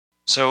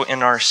So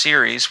in our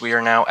series, we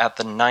are now at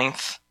the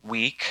 9th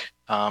week,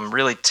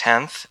 really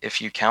 10th if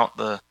you count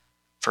the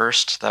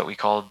first that we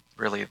called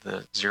really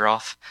the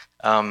Zeroth.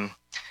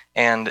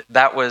 And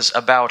that was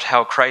about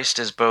how Christ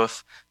is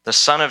both the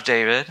Son of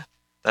David,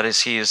 that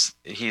is, he is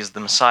the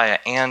Messiah,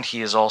 and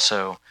he is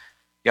also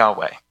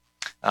Yahweh.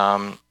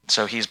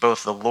 So he's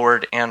both the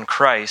Lord and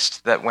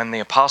Christ, that when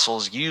the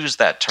apostles used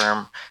that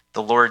term,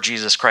 the Lord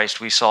Jesus Christ,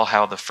 we saw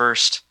how the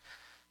first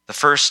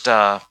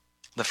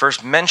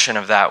mention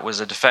of that was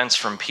a defense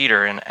from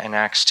Peter in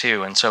Acts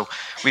 2. And so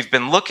we've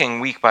been looking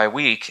week by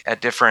week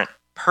at different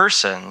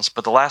persons,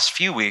 but the last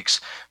few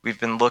weeks we've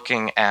been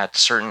looking at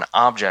certain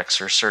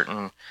objects or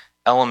certain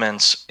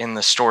elements in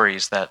the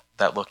stories that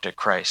looked at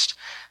Christ.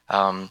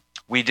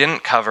 We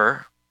didn't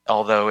cover,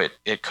 although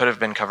it could have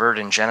been covered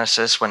in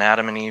Genesis when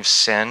Adam and Eve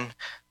sinned,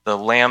 the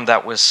lamb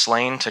that was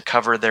slain to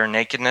cover their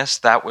nakedness,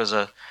 that was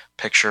a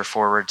picture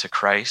forward to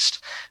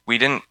Christ. We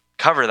didn't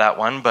cover that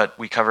one, but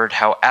we covered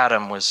how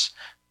Adam was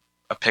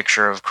a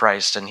picture of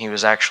Christ, and he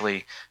was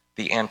actually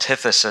the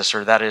antithesis,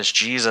 or that is,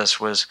 Jesus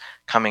was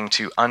coming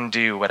to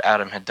undo what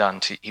Adam had done.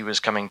 He was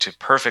coming to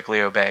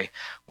perfectly obey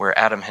where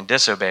Adam had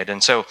disobeyed.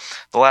 And so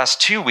the last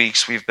 2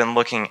 weeks we've been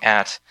looking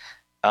at,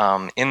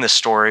 in the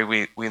story,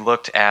 we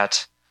looked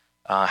at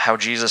how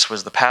Jesus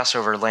was the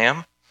Passover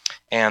lamb,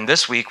 and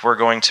this week we're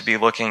going to be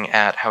looking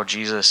at how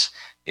Jesus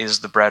is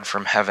the bread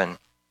from heaven.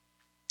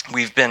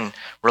 We've been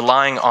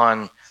relying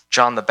on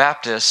John the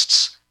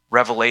Baptist's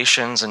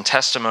revelations and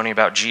testimony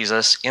about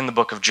Jesus in the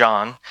book of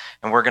John,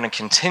 and we're going to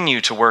continue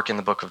to work in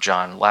the book of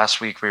John. Last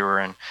week we were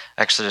in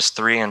Exodus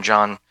 3 and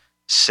John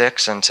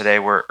 6, and today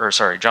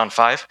John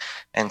 5,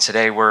 and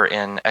today we're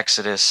in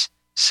Exodus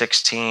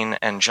 16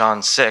 and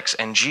John 6,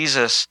 and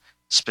Jesus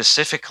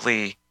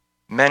specifically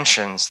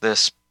mentions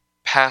this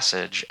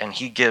passage, and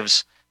he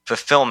gives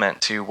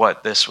fulfillment to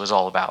what this was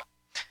all about.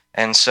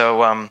 And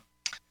so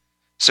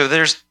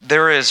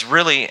there is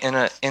really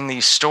in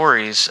these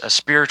stories a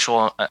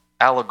spiritual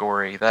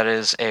allegory that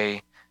is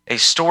a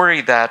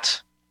story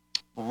that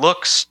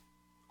looks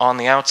on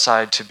the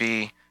outside to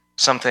be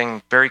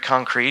something very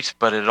concrete,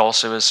 but it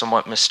also is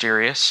somewhat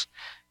mysterious.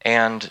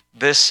 And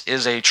this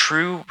is a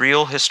true,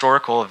 real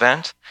historical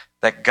event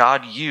that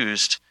God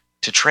used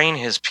to train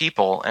his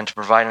people and to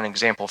provide an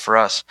example for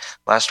us.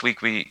 Last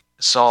week we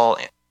saw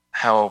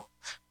how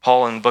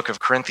Paul in the book of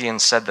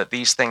Corinthians said that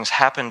these things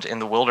happened in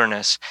the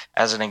wilderness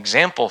as an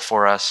example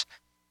for us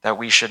that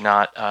we should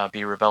not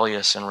be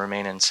rebellious and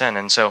remain in sin.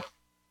 And so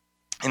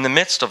in the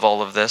midst of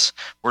all of this,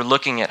 we're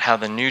looking at how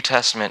the New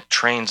Testament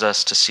trains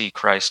us to see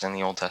Christ in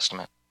the Old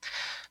Testament.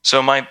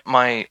 So my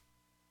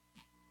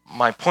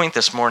point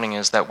this morning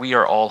is that we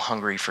are all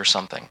hungry for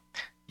something.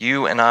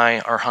 You and I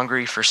are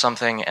hungry for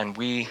something, and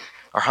we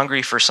are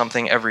hungry for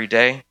something every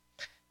day,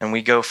 and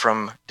we go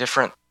from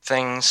different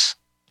things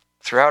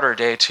throughout our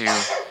day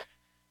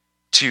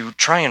to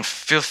try and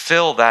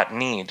fulfill that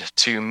need,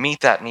 to meet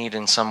that need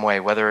in some way,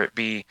 whether it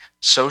be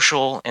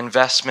social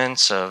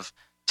investments of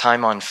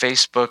time on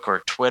Facebook or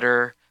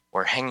Twitter,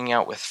 or hanging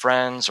out with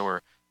friends,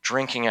 or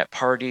drinking at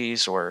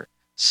parties, or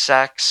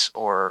sex,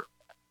 or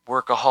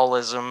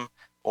workaholism,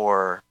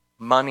 or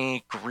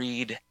money,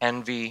 greed,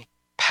 envy,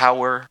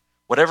 power.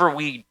 Whatever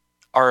we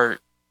are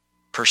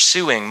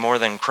pursuing more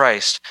than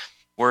Christ,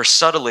 we're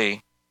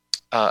subtly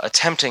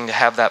attempting to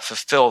have that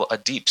fulfill a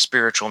deep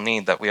spiritual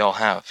need that we all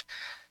have.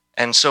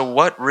 And so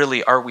what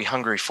really are we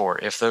hungry for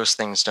if those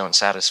things don't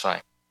satisfy?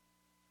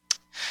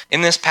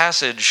 In this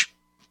passage,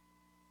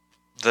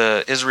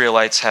 the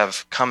Israelites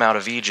have come out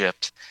of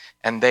Egypt,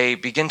 and they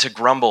begin to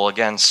grumble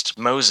against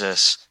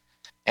Moses,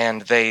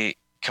 and they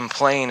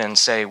complain and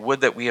say,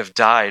 "Would that we have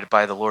died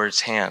by the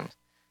Lord's hand."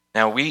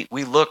 Now, we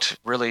looked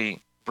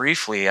really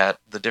briefly at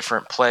the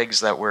different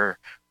plagues that were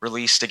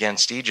released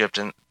against Egypt,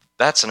 and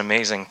that's an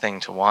amazing thing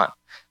to want.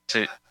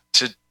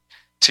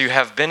 To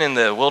have been in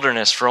the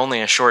wilderness for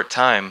only a short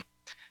time,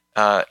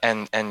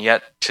 and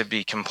yet to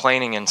be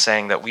complaining and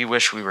saying that we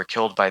wish we were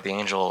killed by the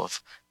angel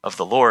of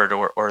the Lord,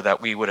 or that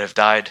we would have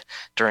died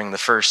during the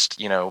first,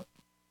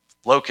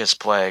 locust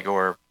plague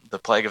or the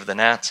plague of the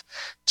gnats.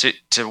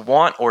 To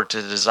want or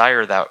to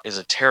desire that is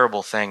a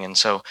terrible thing. And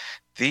so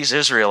these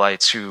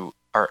Israelites who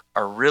are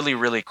really,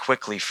 really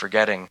quickly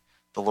forgetting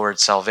the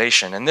Lord's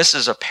salvation, and this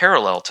is a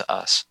parallel to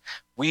us.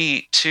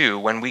 We too,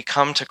 when we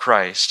come to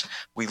Christ,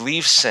 we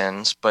leave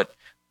sins, but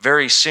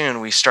very soon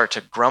we start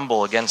to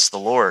grumble against the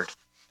Lord,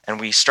 and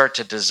we start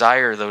to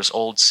desire those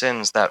old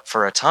sins that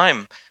for a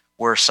time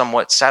were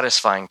somewhat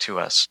satisfying to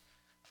us,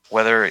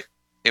 whether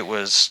it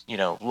was,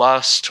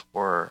 lust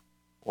or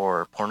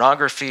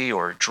pornography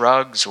or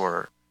drugs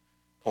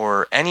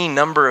or any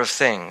number of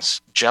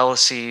things,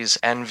 jealousies,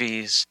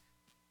 envies,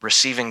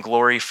 receiving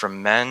glory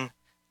from men.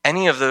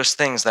 Any of those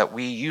things that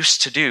we used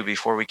to do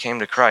before we came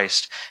to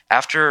Christ,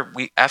 after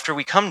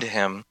we come to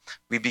him,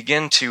 we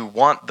begin to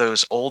want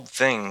those old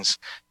things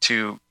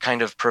to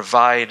kind of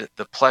provide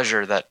the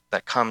pleasure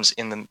that comes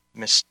in the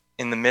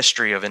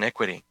mystery of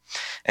iniquity.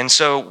 And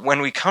so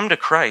when we come to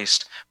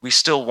Christ, we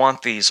still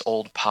want these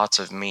old pots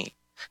of meat.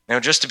 Now,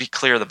 just to be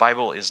clear, the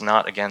Bible is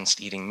not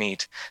against eating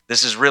meat.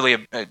 This is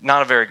really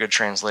not a very good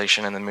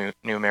translation in the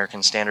New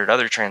American Standard.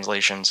 Other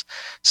translations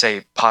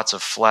say pots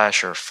of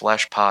flesh or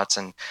flesh pots,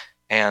 and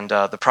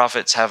the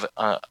prophets have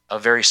a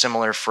very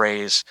similar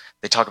phrase.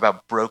 They talk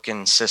about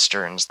broken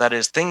cisterns. That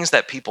is, things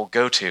that people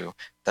go to,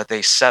 that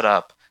they set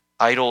up,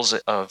 idols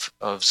of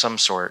some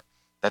sort,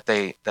 that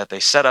they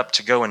set up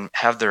to go and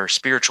have their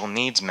spiritual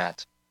needs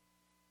met.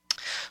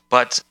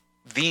 But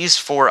these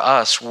for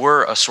us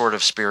were a sort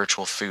of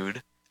spiritual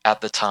food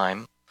at the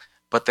time,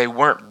 but they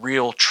weren't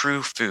real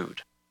true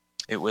food.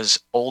 It was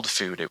old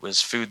food. It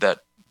was food that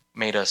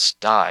made us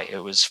die. It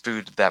was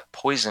food that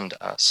poisoned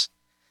us.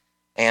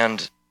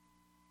 And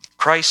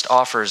Christ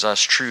offers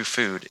us true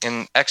food.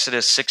 In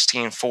Exodus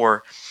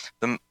 16:4,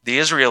 the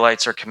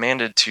Israelites are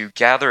commanded to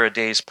gather a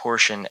day's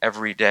portion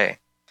every day.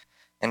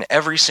 And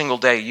every single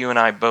day, you and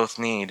I both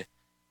need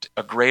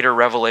a greater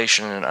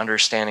revelation and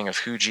understanding of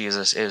who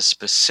Jesus is,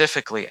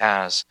 specifically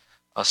as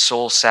a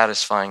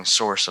soul-satisfying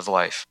source of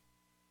life.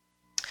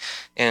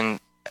 In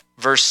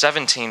verse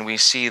 17, we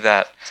see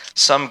that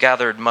some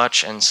gathered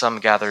much and some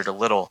gathered a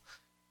little.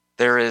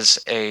 There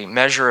is a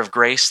measure of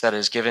grace that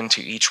is given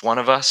to each one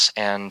of us,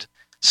 and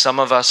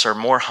some of us are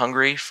more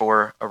hungry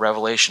for a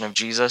revelation of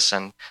Jesus,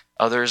 and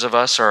others of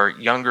us are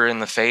younger in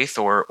the faith,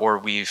 or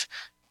we've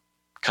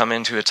come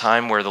into a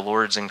time where the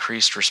Lord's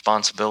increased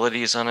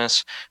responsibilities on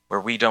us, where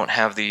we don't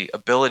have the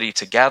ability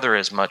to gather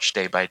as much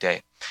day by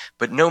day.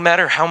 But no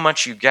matter how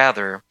much you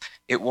gather,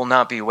 it will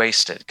not be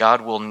wasted.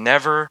 God will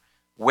never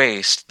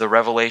waste the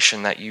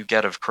revelation that you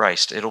get of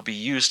Christ. It'll be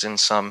used in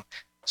some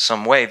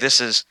way.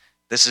 This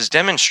is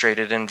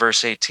demonstrated in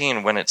verse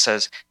 18 when it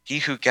says, "He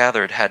who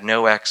gathered had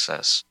no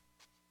excess,"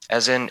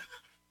 as in,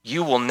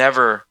 you will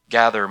never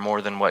gather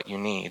more than what you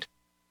need.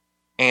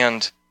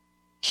 And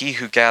he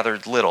who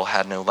gathered little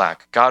had no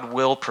lack. God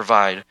will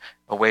provide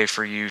a way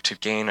for you to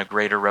gain a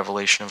greater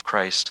revelation of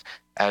Christ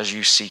as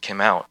you seek him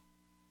out.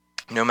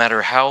 No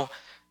matter how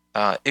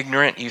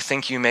ignorant you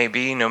think you may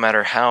be, no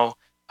matter how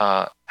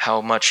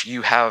much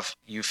you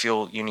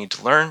feel you need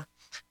to learn,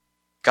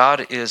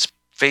 God is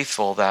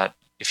faithful that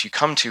if you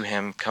come to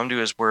him, come to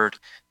his word,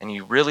 and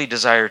you really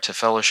desire to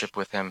fellowship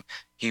with him,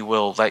 he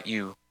will let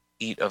you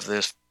eat of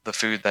the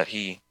food that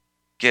he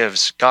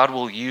gives. God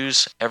will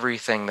use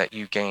everything that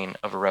you gain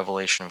of a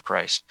revelation of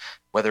Christ,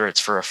 whether it's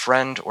for a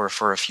friend or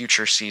for a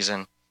future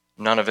season.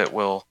 None of it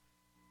will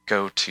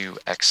go to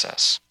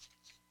excess.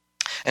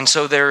 And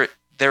so there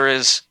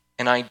is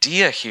an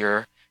idea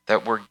here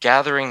that we're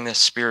gathering this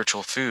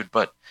spiritual food,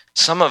 but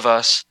some of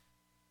us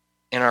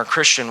in our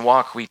Christian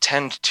walk, we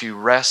tend to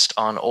rest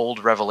on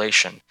old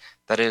revelation.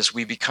 That is,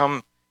 we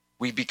become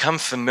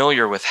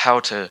familiar with how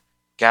to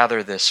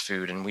gather this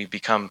food, and we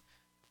become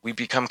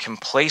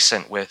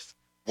complacent with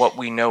what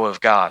we know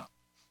of God.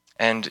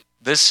 And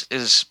this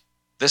is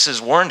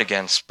warned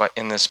against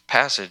in this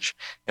passage.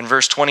 In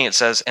verse 20 it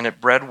says, "And it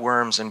bred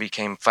worms and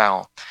became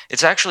foul."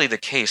 It's actually the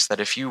case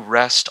that if you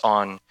rest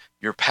on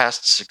your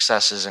past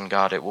successes in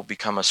God, it will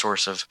become a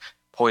source of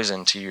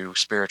poison to you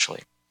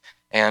spiritually.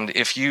 And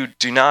if you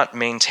do not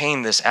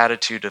maintain this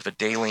attitude of a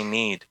daily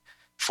need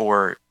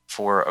for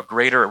a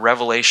greater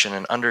revelation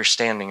and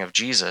understanding of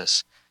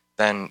Jesus,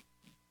 then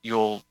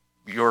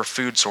your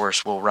food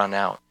source will run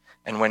out.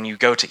 And when you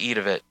go to eat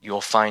of it,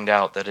 you'll find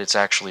out that it's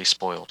actually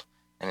spoiled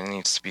and it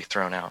needs to be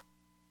thrown out.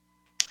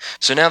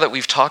 So now that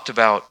we've talked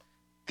about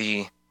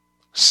the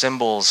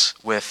symbols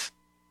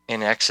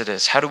in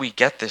Exodus, how do we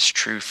get this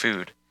true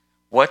food?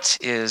 What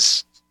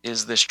is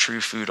this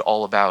true food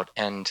all about?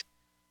 And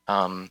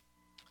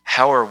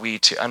how are we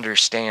to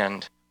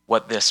understand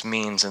what this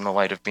means in the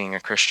light of being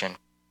a Christian?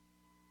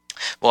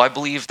 Well, I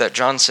believe that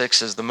John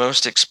 6 is the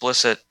most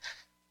explicit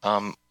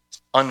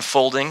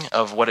unfolding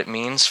of what it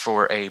means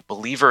for a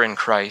believer in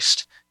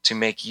Christ to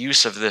make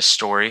use of this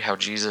story, how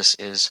Jesus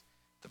is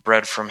the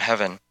bread from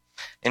heaven.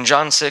 In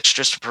John 6,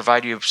 just to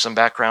provide you some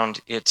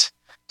background, it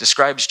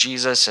describes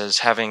Jesus as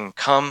having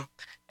come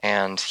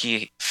and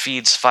he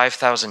feeds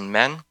 5,000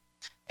 men,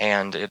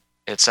 and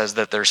it says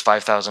that there's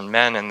 5,000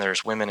 men and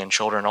there's women and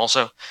children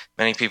also.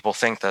 Many people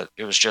think that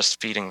it was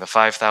just feeding the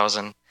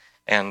 5,000,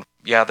 and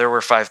yeah, there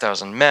were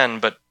 5,000 men,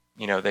 but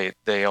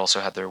they also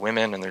had their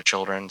women and their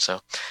children.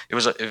 So it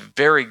was a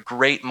very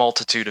great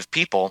multitude of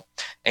people.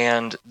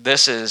 And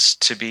this is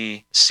to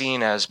be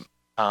seen as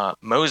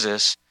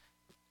Moses,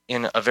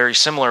 in a very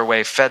similar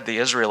way, fed the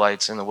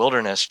Israelites in the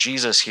wilderness.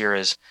 Jesus here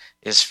is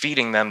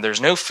feeding them.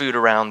 There's no food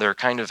around. They're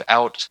kind of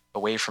out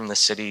away from the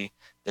city.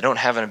 They don't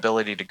have an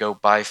ability to go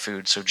buy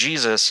food. So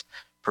Jesus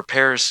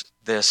prepares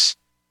this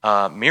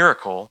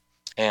miracle,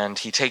 and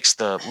he takes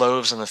the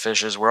loaves and the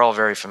fishes. We're all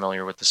very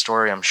familiar with the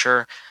story, I'm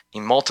sure. He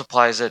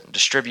multiplies it and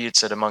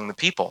distributes it among the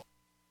people.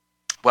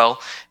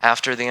 Well,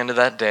 after the end of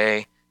that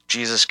day,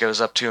 Jesus goes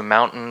up to a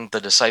mountain.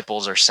 The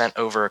disciples are sent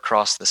over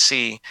across the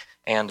sea,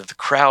 and the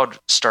crowd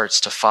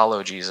starts to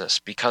follow Jesus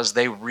because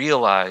they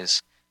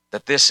realize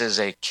that this is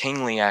a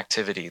kingly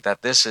activity,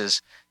 that this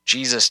is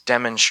Jesus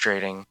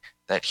demonstrating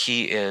that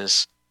he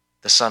is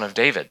the Son of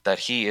David, that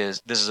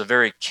this is a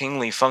very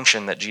kingly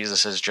function that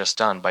Jesus has just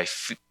done.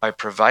 By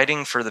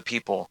providing for the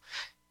people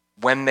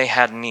when they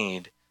had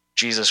need,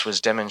 Jesus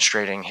was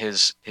demonstrating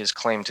his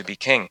claim to be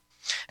king.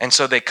 And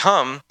so they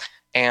come,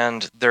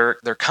 and they're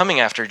coming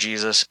after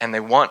Jesus, and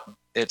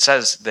it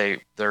says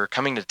they're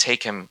coming to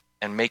take him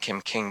and make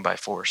him king by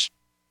force.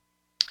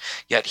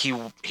 Yet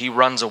he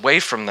runs away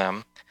from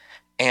them,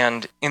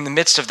 and in the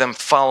midst of them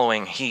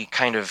following, he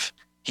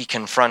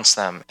confronts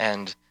them,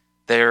 and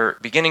they're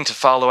beginning to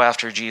follow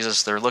after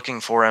Jesus. They're looking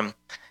for him,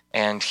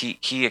 and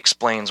he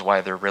explains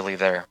why they're really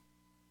there.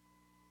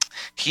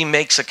 He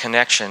makes a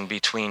connection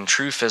between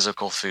true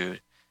physical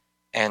food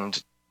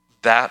and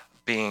that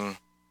being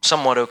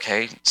somewhat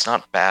okay. It's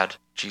not bad.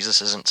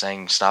 Jesus isn't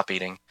saying stop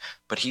eating,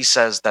 but he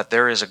says that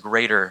there is a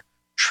greater,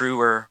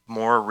 truer,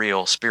 more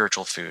real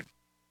spiritual food.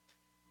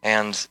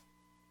 And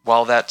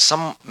while that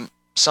some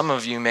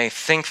of you may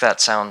think that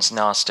sounds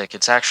Gnostic,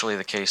 it's actually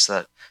the case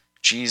that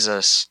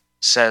Jesus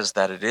says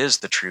that it is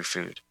the true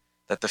food,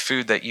 that the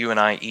food that you and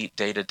I eat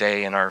day to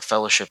day in our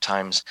fellowship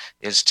times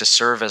is to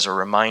serve as a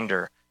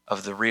reminder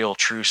of the real,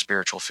 true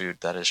spiritual food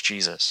that is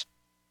Jesus.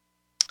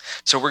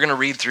 So we're going to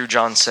read through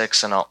John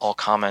 6, and I'll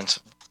comment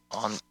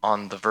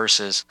on the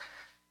verses.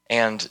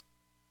 And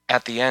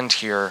at the end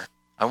here,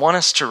 I want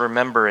us to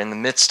remember in the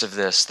midst of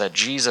this that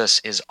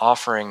Jesus is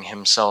offering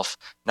himself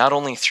not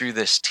only through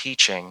this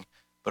teaching,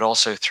 but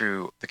also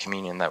through the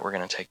communion that we're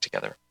going to take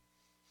together.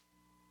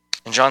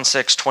 In John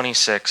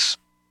 6:26,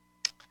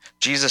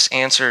 Jesus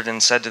answered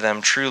and said to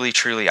them, "Truly,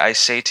 truly, I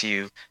say to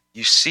you,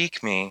 you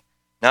seek me,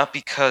 not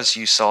because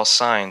you saw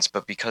signs,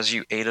 but because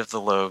you ate of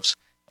the loaves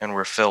and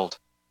were filled.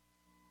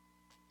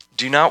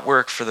 Do not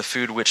work for the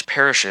food which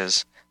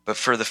perishes, but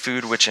for the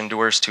food which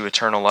endures to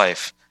eternal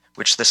life,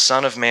 which the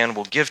Son of Man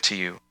will give to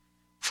you,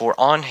 for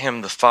on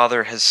him the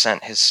Father has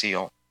sent his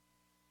seal."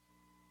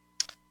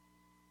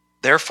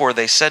 Therefore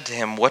they said to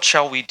him, "What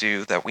shall we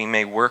do that we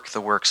may work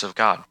the works of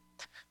God?"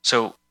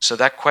 So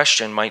that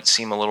question might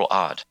seem a little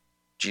odd.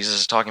 Jesus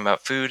is talking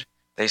about food.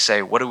 They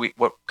say,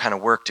 what kind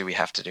of work do we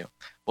have to do?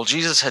 Well,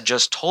 Jesus had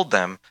just told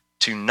them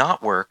to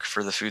not work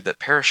for the food that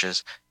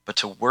perishes, but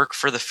to work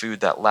for the food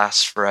that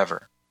lasts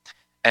forever.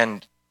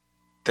 And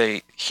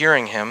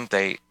hearing him,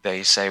 they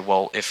say,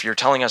 well, if you're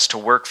telling us to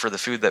work for the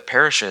food that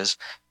perishes,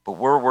 but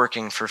we're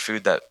working for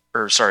food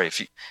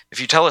if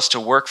you tell us to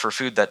work for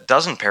food that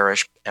doesn't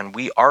perish, and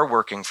we are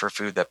working for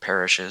food that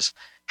perishes,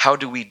 how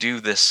do we do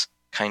this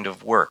kind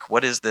of work?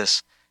 What is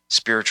this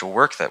spiritual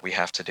work that we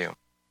have to do?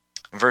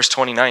 In verse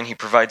 29, he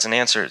provides an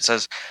answer. It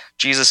says,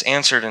 Jesus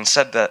answered and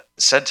said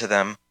to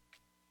them,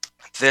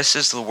 "This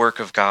is the work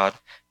of God,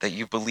 that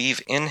you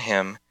believe in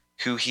him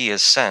who he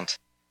has sent."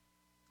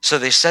 So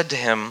they said to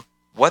him,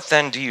 "What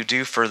then do you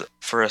do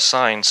for a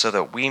sign so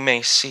that we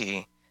may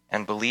see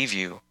and believe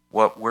you?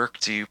 What work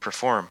do you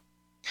perform?"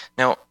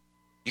 Now,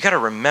 you got to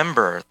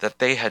remember that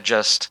they had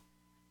just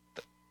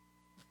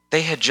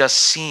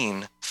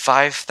seen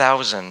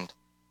 5,000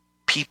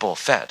 people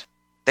fed.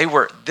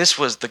 This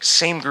was the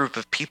same group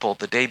of people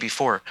the day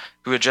before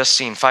who had just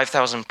seen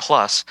 5,000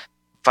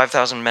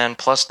 men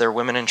plus their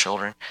women and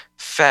children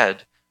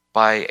fed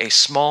by a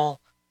small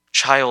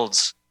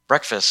child's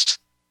breakfast.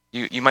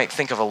 You might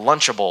think of a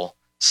Lunchable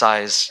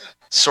size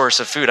source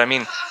of food. I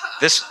mean,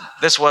 this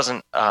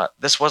wasn't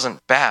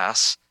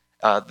bass.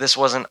 This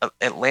wasn't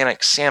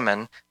Atlantic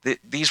salmon.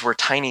 These were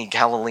tiny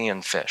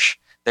Galilean fish.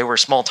 They were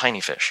small,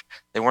 tiny fish.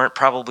 They weren't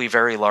probably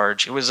very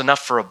large. It was enough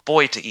for a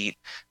boy to eat,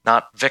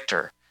 not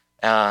Victor.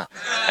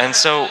 And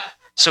so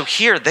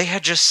here they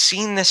had just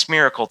seen this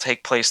miracle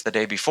take place the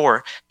day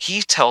before.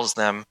 He tells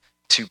them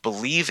to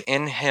believe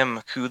in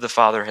him who the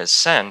Father has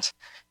sent,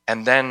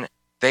 and then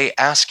they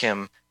ask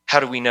him, "How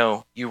do we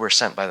know you were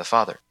sent by the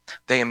Father?"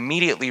 They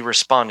immediately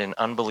respond in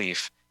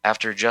unbelief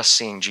after just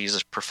seeing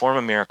Jesus perform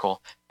a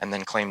miracle and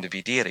then claim to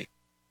be deity.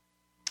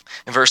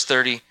 In verse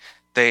 30,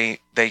 they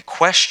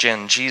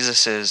question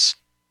Jesus'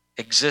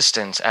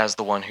 existence as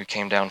the one who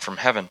came down from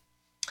heaven.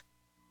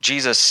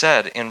 Jesus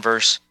said in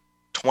verse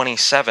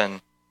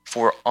 27,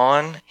 "For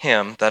on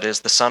him," that is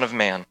the Son of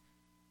Man,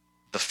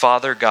 "the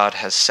Father God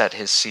has set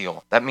his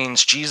seal." That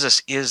means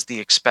Jesus is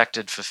the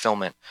expected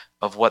fulfillment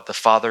of what the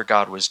Father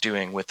God was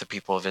doing with the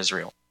people of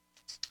Israel.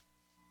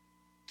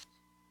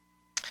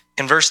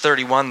 In verse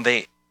 31,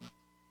 the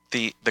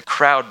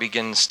crowd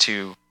begins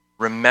to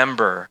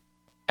remember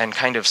and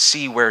kind of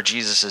see where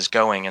Jesus is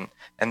going,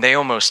 and they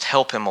almost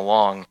help him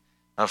along.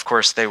 Of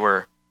course, they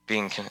were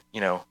being,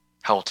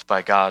 helped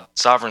by God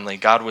sovereignly.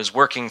 God was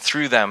working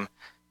through them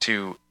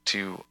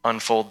to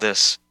unfold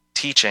this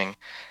teaching.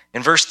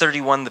 In verse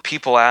 31, the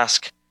people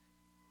ask,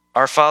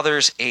 "Our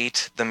fathers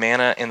ate the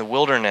manna in the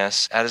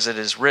wilderness, as it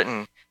is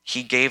written,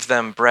 he gave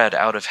them bread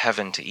out of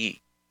heaven to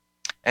eat."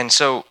 And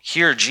so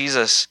here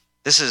Jesus,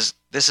 this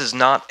is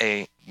not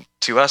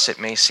to us it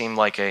may seem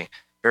like a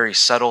very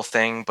subtle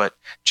thing, but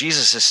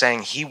Jesus is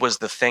saying he was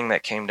the thing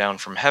that came down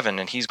from heaven,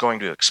 and he's going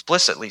to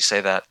explicitly say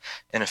that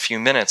in a few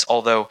minutes,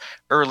 although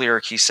earlier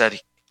he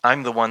said,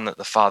 "I'm the one that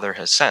the Father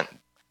has sent,"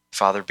 the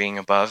Father being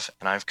above,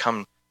 and I've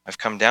come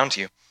down to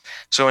you.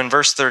 So in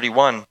verse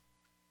 31,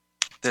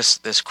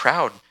 this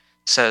crowd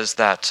says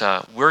that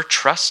we're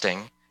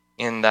trusting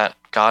in that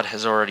God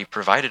has already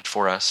provided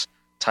for us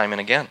time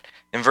and again.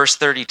 In verse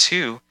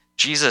 32,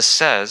 Jesus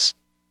says,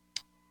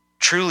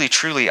 "Truly,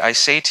 truly, I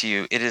say to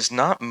you, it is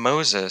not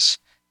Moses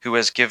who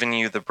has given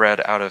you the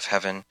bread out of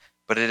heaven,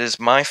 but it is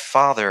my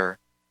Father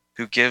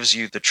who gives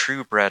you the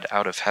true bread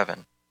out of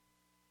heaven."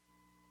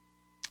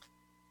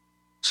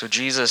 So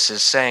Jesus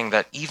is saying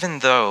that even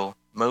though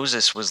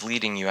Moses was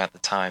leading you at the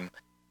time,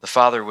 the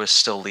Father was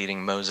still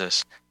leading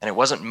Moses. And it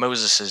wasn't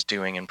Moses'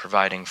 doing and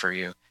providing for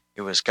you,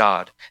 it was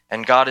God.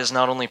 And God is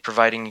not only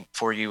providing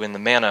for you in the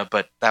manna,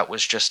 but that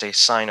was just a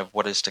sign of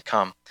what is to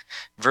come.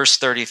 Verse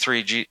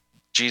 33,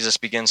 Jesus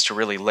begins to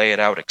really lay it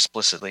out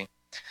explicitly.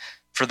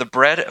 "For the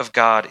bread of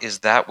God is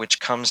that which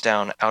comes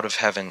down out of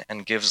heaven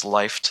and gives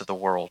life to the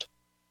world."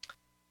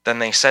 Then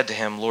they said to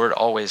him, "Lord,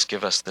 always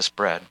give us this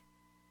bread."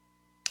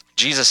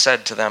 Jesus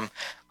said to them,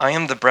 "I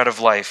am the bread of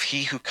life.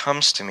 He who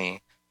comes to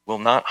me will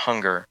not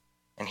hunger,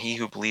 and he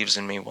who believes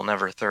in me will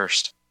never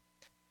thirst.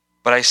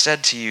 But I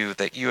said to you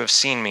that you have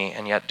seen me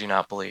and yet do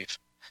not believe."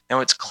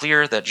 Now it's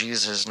clear that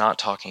Jesus is not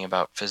talking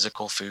about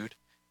physical food.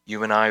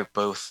 You and I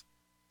both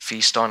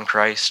feast on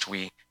Christ.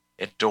 We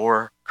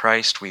adore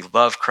Christ. We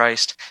love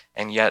Christ.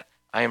 And yet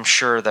I am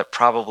sure that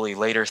probably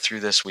later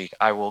through this week,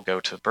 I will go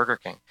to Burger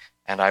King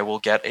and I will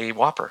get a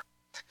Whopper.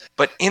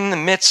 But in the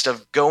midst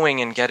of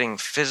going and getting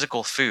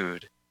physical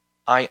food,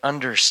 I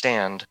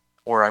understand,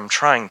 or I'm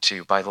trying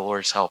to, by the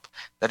Lord's help,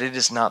 that it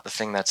is not the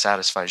thing that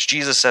satisfies.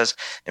 Jesus says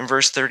in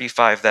verse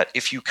 35 that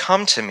if you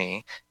come to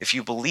me, if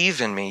you believe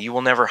in me, you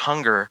will never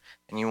hunger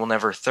and you will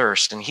never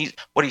thirst. And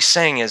what he's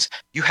saying is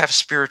you have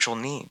spiritual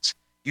needs.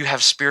 You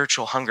have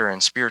spiritual hunger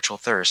and spiritual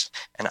thirst,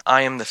 and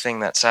I am the thing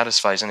that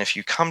satisfies. And if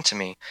you come to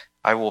me,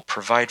 I will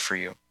provide for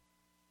you.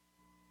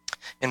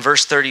 In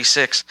verse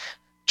 36,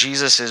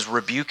 Jesus is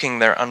rebuking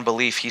their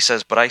unbelief. He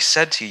says, "But I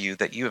said to you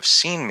that you have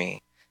seen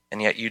me,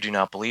 and yet you do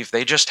not believe."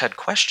 They just had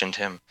questioned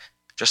him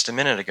just a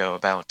minute ago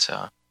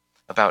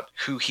about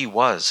who he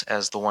was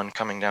as the one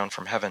coming down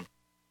from heaven.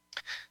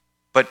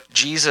 But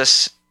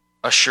Jesus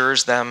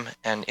assures them,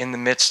 and in the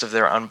midst of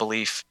their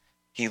unbelief,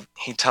 he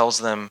tells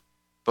them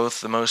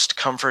both the most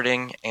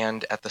comforting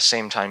and at the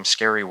same time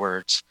scary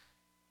words,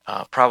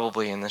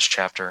 probably in this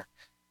chapter.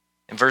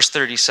 In verse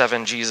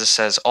 37, Jesus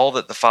says, "All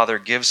that the Father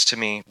gives to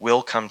me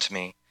will come to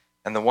me,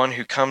 and the one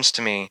who comes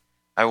to me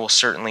I will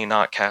certainly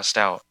not cast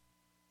out.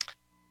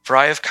 For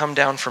I have come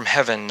down from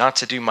heaven not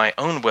to do my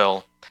own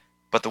will,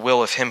 but the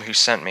will of him who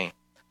sent me.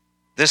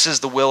 This is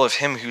the will of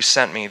him who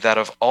sent me, that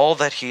of all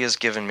that he has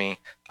given me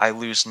I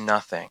lose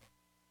nothing,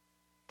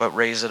 but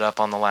raise it up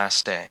on the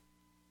last day.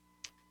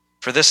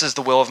 For this is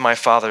the will of my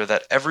Father,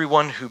 that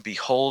everyone who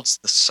beholds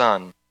the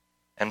Son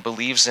and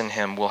believes in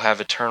him will have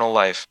eternal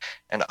life,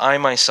 and I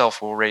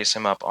myself will raise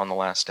him up on the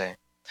last day."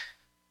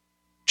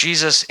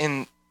 Jesus,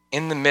 in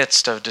the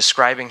midst of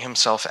describing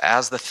himself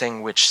as the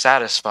thing which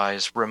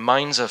satisfies,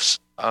 reminds us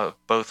of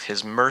both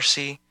his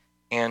mercy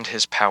and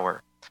his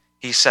power.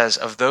 He says,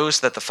 "Of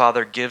those that the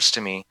Father gives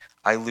to me,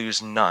 I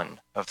lose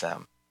none of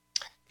them."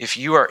 If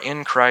you are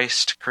in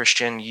Christ,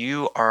 Christian,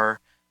 you are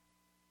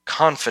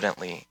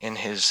confidently in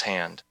his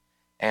hand,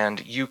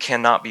 and you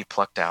cannot be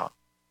plucked out.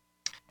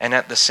 And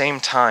at the same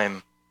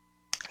time,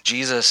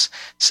 Jesus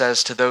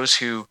says to those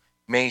who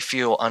may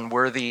feel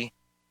unworthy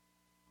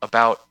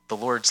about the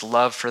Lord's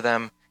love for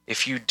them,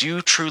 if you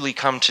do truly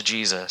come to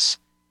Jesus,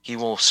 he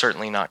will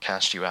certainly not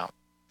cast you out.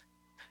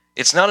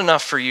 It's not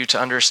enough for you to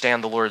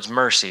understand the Lord's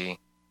mercy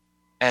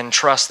and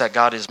trust that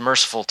God is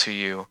merciful to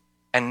you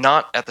and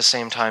not at the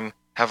same time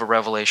have a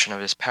revelation of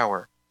his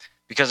power.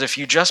 Because if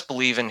you just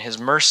believe in his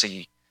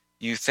mercy,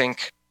 you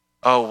think,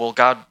 "Oh, well,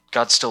 God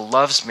still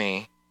loves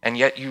me," and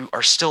yet you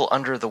are still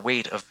under the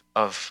weight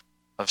of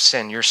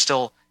sin. You're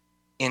still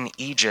in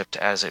Egypt,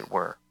 as it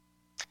were.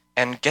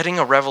 And getting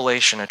a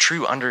revelation, a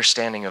true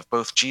understanding of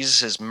both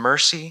Jesus'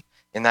 mercy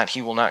in that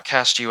he will not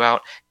cast you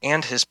out,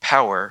 and his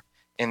power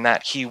in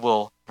that he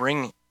will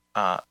bring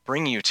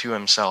you to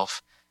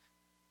himself,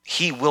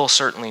 he will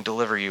certainly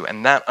deliver you.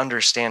 And that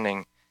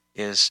understanding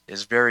is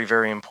very,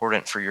 very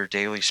important for your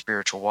daily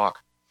spiritual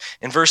walk.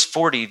 In verse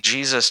 40,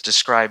 Jesus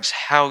describes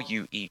how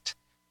you eat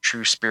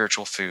true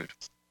spiritual food.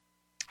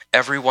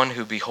 "Everyone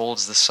who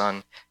beholds the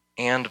Son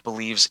and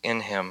believes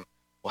in him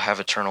will have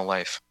eternal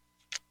life."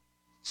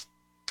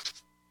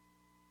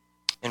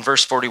 In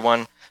verse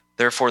 41,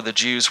 "Therefore the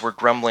Jews were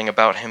grumbling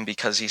about him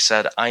because he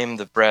said, 'I am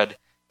the bread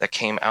that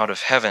came out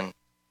of heaven.'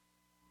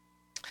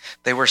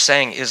 They were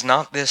saying, 'Is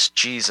not this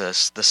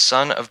Jesus, the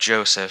son of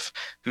Joseph,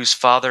 whose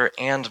father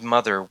and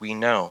mother we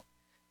know?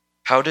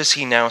 How does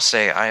he now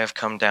say, 'I have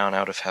come down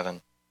out of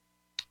heaven'?"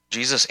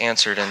 Jesus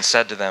answered and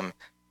said to them,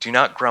 "Do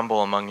not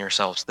grumble among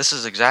yourselves." This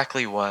is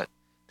exactly what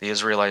the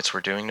Israelites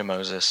were doing to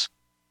Moses.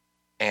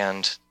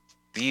 And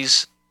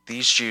these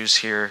Jews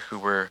here who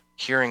were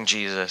hearing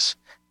Jesus,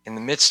 in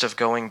the midst of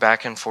going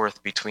back and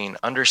forth between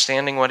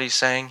understanding what he's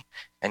saying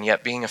and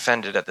yet being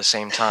offended at the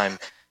same time,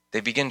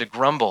 they begin to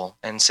grumble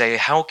and say,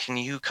 "How can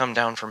you come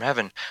down from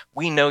heaven?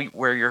 We know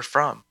where you're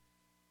from."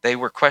 They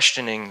were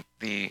questioning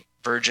the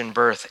virgin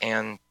birth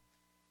and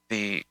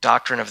the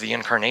doctrine of the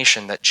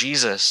incarnation, that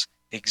Jesus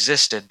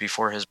existed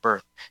before his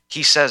birth.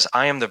 He says,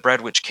 I am the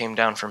bread which came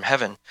down from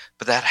heaven,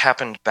 but that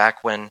happened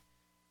back when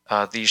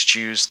these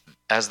Jews,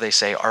 as they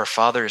say, our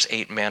fathers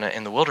ate manna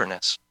in the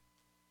wilderness.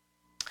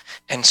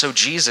 And so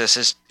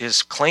Jesus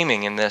is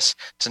claiming in this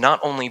to not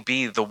only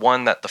be the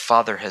one that the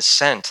Father has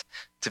sent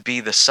to be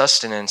the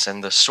sustenance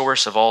and the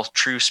source of all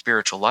true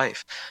spiritual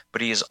life,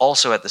 but he is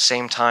also at the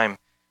same time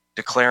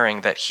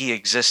declaring that he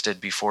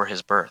existed before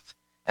his birth.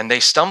 And they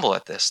stumble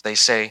at this. They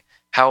say,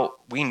 how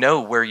we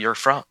know where you're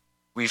from.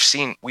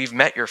 We've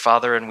met your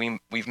father and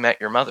we've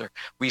met your mother.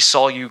 We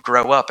saw you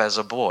grow up as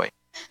a boy.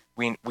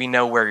 We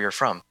know where you're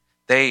from.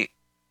 They,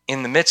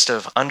 in the midst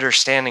of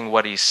understanding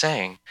what he's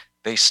saying,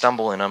 they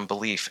stumble in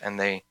unbelief and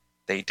they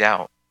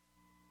doubt.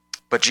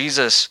 But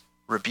Jesus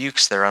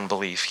rebukes their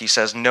unbelief. He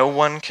says, no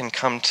one can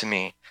come to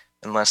me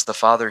unless the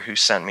Father who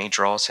sent me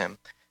draws him,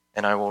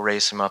 and I will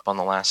raise him up on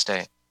the last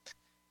day.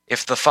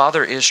 If the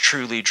Father is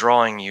truly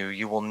drawing you,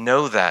 you will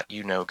know that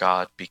you know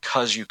God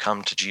because you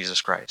come to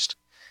Jesus Christ.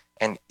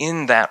 And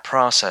in that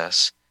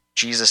process,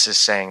 Jesus is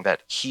saying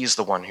that he's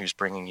the one who's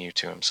bringing you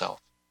to himself.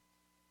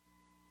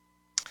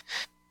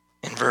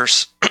 In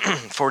verse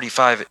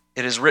 45,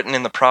 it is written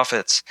in the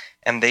prophets,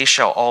 and they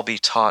shall all be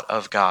taught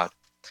of God.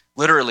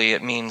 Literally,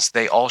 it means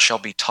they all shall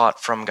be taught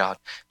from God.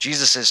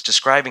 Jesus is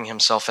describing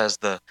himself as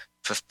the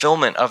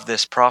fulfillment of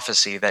this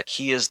prophecy, that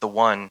he is the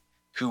one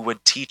who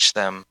would teach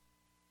them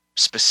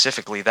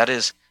specifically. That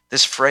is,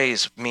 this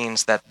phrase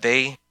means that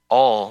they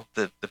all,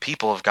 the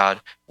people of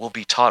God, will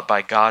be taught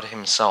by God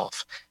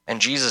himself.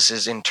 And Jesus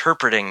is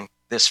interpreting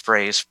this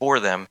phrase for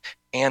them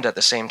and at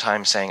the same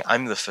time saying,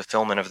 I'm the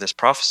fulfillment of this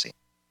prophecy.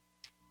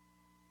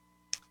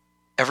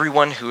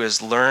 Everyone who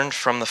has learned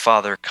from the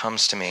Father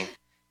comes to me.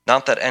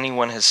 Not that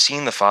anyone has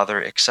seen the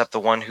Father except the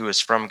one who is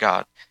from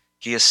God.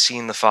 He has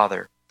seen the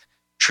Father.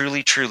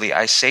 Truly, truly,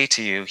 I say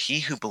to you,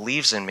 he who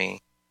believes in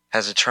me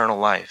has eternal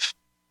life.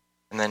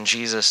 And then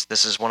Jesus,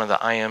 this is one of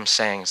the I am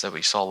sayings that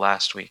we saw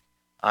last week.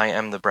 I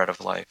am the bread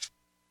of life.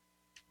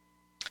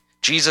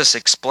 Jesus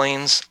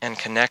explains and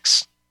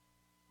connects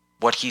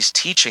what he's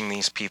teaching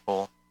these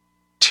people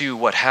to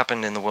what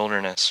happened in the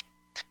wilderness.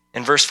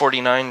 In verse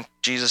 49,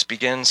 Jesus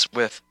begins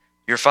with,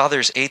 your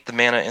fathers ate the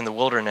manna in the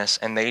wilderness,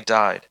 and they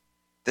died.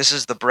 This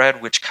is the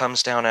bread which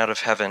comes down out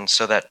of heaven,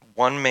 so that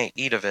one may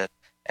eat of it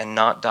and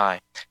not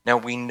die. Now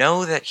we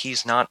know that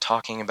he's not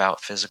talking about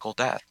physical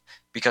death,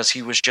 because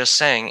he was just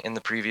saying in the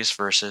previous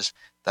verses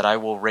that I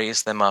will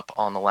raise them up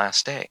on the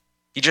last day.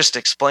 He just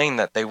explained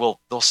that they'll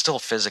still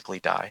physically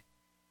die.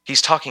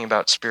 He's talking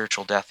about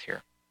spiritual death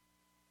here.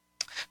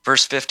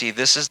 Verse 50,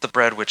 this is the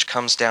bread which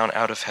comes down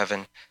out of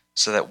heaven,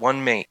 so that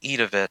one may eat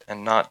of it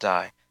and not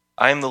die.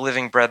 I am the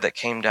living bread that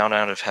came down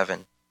out of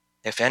heaven.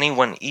 If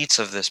anyone eats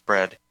of this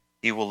bread,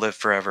 he will live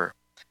forever.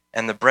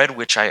 And the bread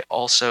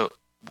also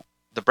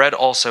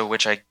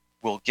which I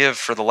will give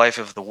for the life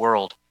of the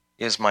world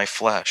is my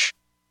flesh.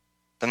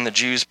 Then the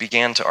Jews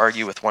began to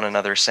argue with one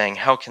another, saying,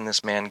 how can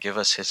this man give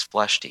us his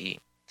flesh to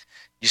eat?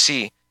 You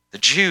see, the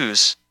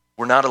Jews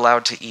were not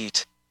allowed to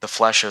eat the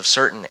flesh of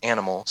certain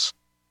animals.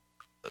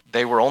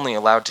 They were only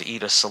allowed to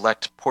eat a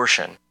select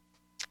portion.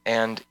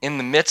 And in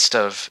the midst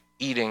of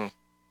eating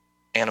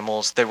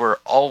animals,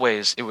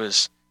 it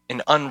was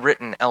an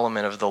unwritten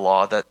element of the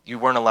law that you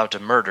weren't allowed to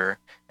murder,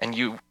 and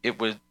it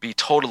would be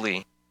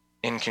totally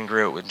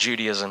incongruent with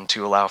Judaism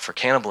to allow for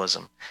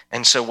cannibalism.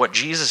 And so what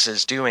Jesus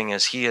is doing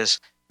is he is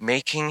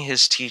making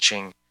his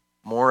teaching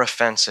more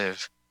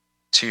offensive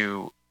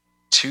to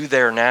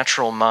their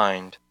natural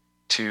mind,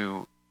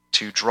 to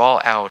draw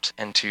out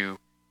and to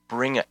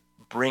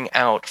bring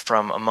out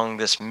from among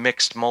this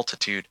mixed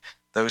multitude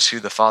those who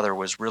the Father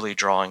was really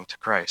drawing to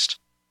Christ.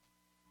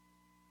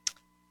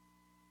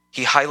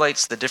 He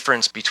highlights the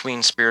difference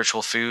between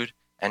spiritual food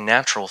and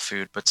natural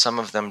food, but some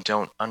of them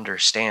don't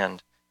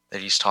understand that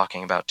he's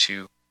talking about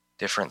two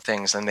different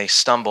things, and they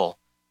stumble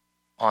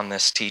on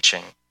this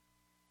teaching.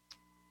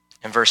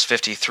 In verse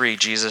 53,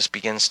 Jesus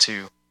begins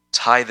to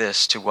tie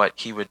this to what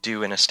he would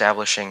do in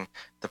establishing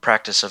the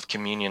practice of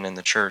communion in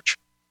the church.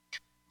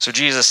 So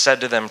Jesus said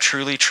to them,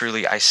 truly,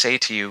 truly, I say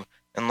to you,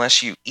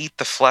 unless you eat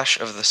the flesh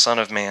of the Son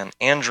of Man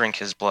and drink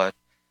his blood,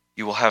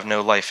 you will have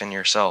no life in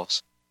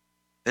yourselves.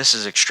 This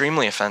is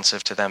extremely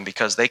offensive to them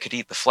because they could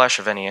eat the flesh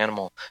of any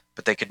animal,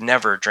 but they could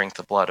never drink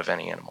the blood of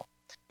any animal.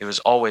 It was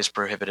always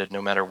prohibited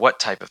no matter what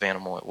type of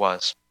animal it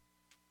was.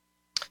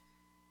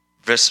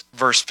 Verse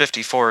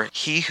 54,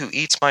 he who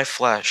eats my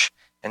flesh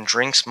and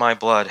drinks my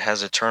blood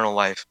has eternal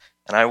life,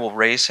 and I will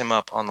raise him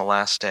up on the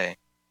last day.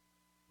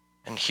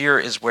 And here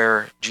is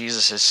where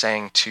Jesus is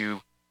saying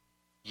to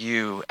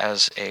you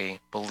as a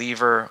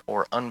believer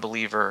or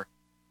unbeliever,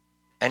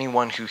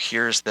 anyone who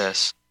hears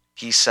this,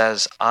 he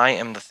says, I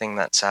am the thing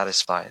that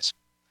satisfies.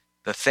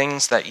 The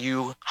things that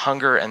you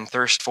hunger and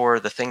thirst for,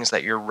 the things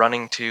that you're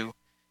running to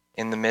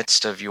in the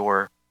midst of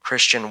your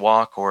Christian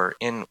walk or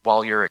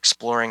while you're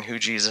exploring who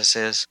Jesus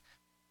is,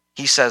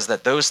 he says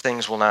that those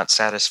things will not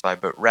satisfy,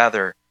 but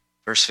rather,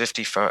 verse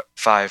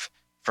 55,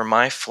 for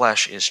my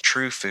flesh is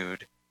true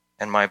food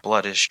and my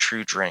blood is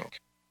true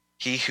drink.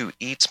 He who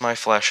eats my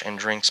flesh and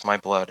drinks my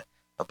blood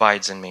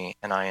abides in me,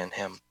 and I in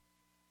him.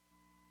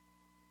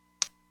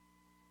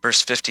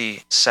 Verse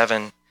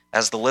 57,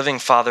 as the living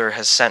Father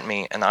has sent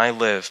me, and I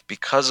live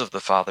because of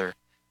the Father,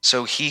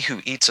 so he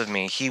who eats of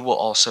me, he will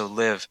also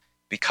live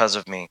because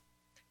of me.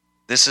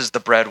 This is the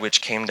bread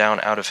which came down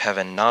out of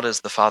heaven, not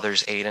as the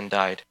fathers ate and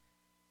died.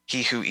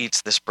 He who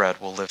eats this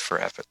bread will live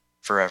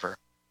forever.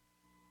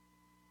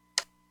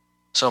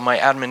 So my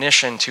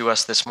admonition to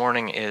us this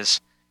morning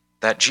is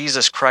that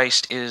Jesus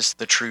Christ is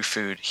the true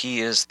food. He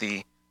is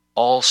the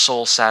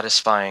all-soul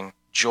satisfying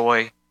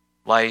joy,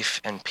 life,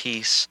 and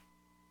peace,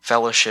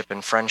 fellowship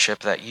and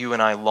friendship that you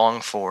and I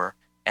long for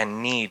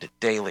and need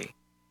daily.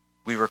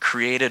 We were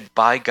created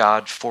by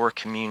God for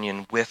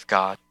communion with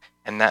God,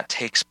 and that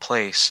takes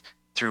place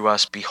through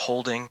us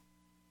beholding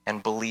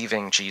and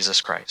believing Jesus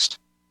Christ.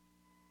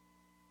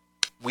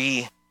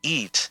 We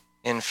eat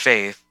in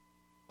faith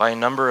by a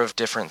number of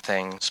different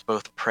things,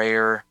 both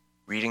prayer,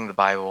 reading the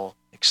Bible,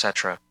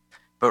 etc.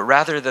 But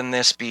rather than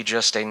this be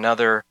just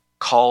another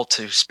call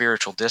to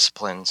spiritual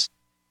disciplines,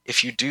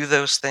 if you do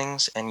those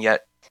things and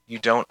yet you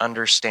don't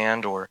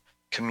understand or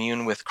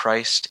commune with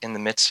Christ in the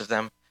midst of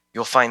them,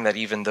 you'll find that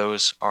even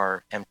those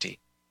are empty.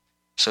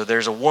 So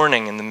there's a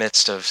warning in the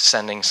midst of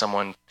sending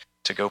someone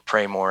to go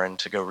pray more and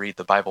to go read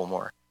the Bible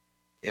more.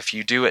 If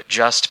you do it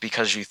just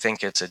because you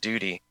think it's a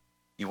duty,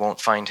 you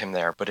won't find him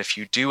there. But if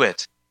you do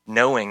it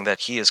knowing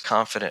that he is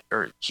confident,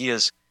 or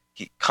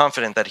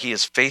confident that he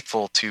is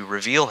faithful to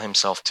reveal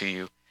himself to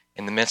you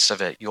in the midst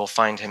of it, you'll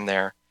find him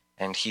there,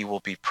 and he will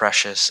be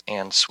precious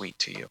and sweet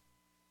to you.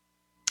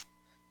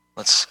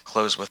 Let's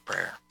close with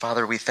prayer.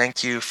 Father, we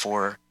thank you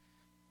for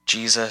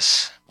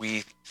Jesus.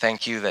 We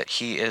thank you that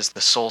he is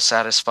the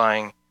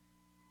soul-satisfying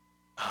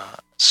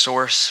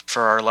source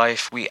for our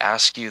life. We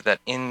ask you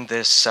that in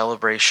this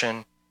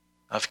celebration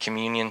of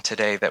communion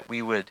today, that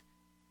we would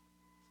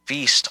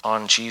feast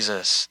on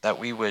Jesus, that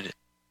we would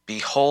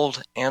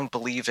behold and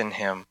believe in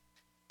him,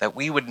 that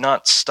we would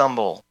not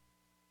stumble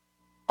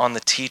on the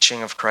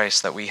teaching of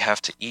Christ that we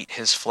have to eat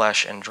his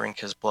flesh and drink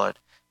his blood,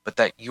 but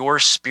that your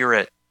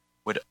Spirit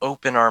would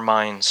open our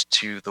minds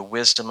to the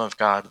wisdom of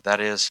God, that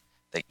is,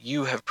 that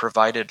you have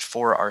provided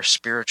for our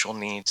spiritual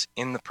needs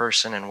in the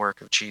person and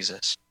work of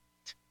Jesus.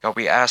 God,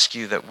 we ask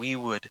you that we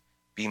would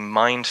be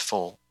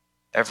mindful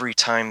every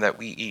time that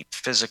we eat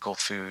physical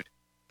food,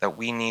 that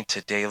we need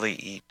to daily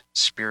eat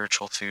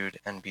spiritual food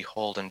and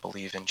behold and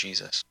believe in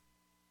Jesus.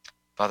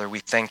 Father, we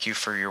thank you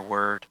for your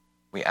word.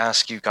 We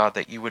ask you, God,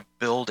 that you would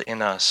build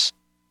in us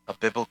a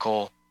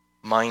biblical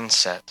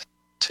mindset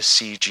to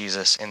see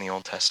Jesus in the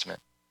Old Testament.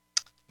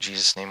 In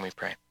Jesus' name we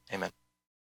pray. Amen.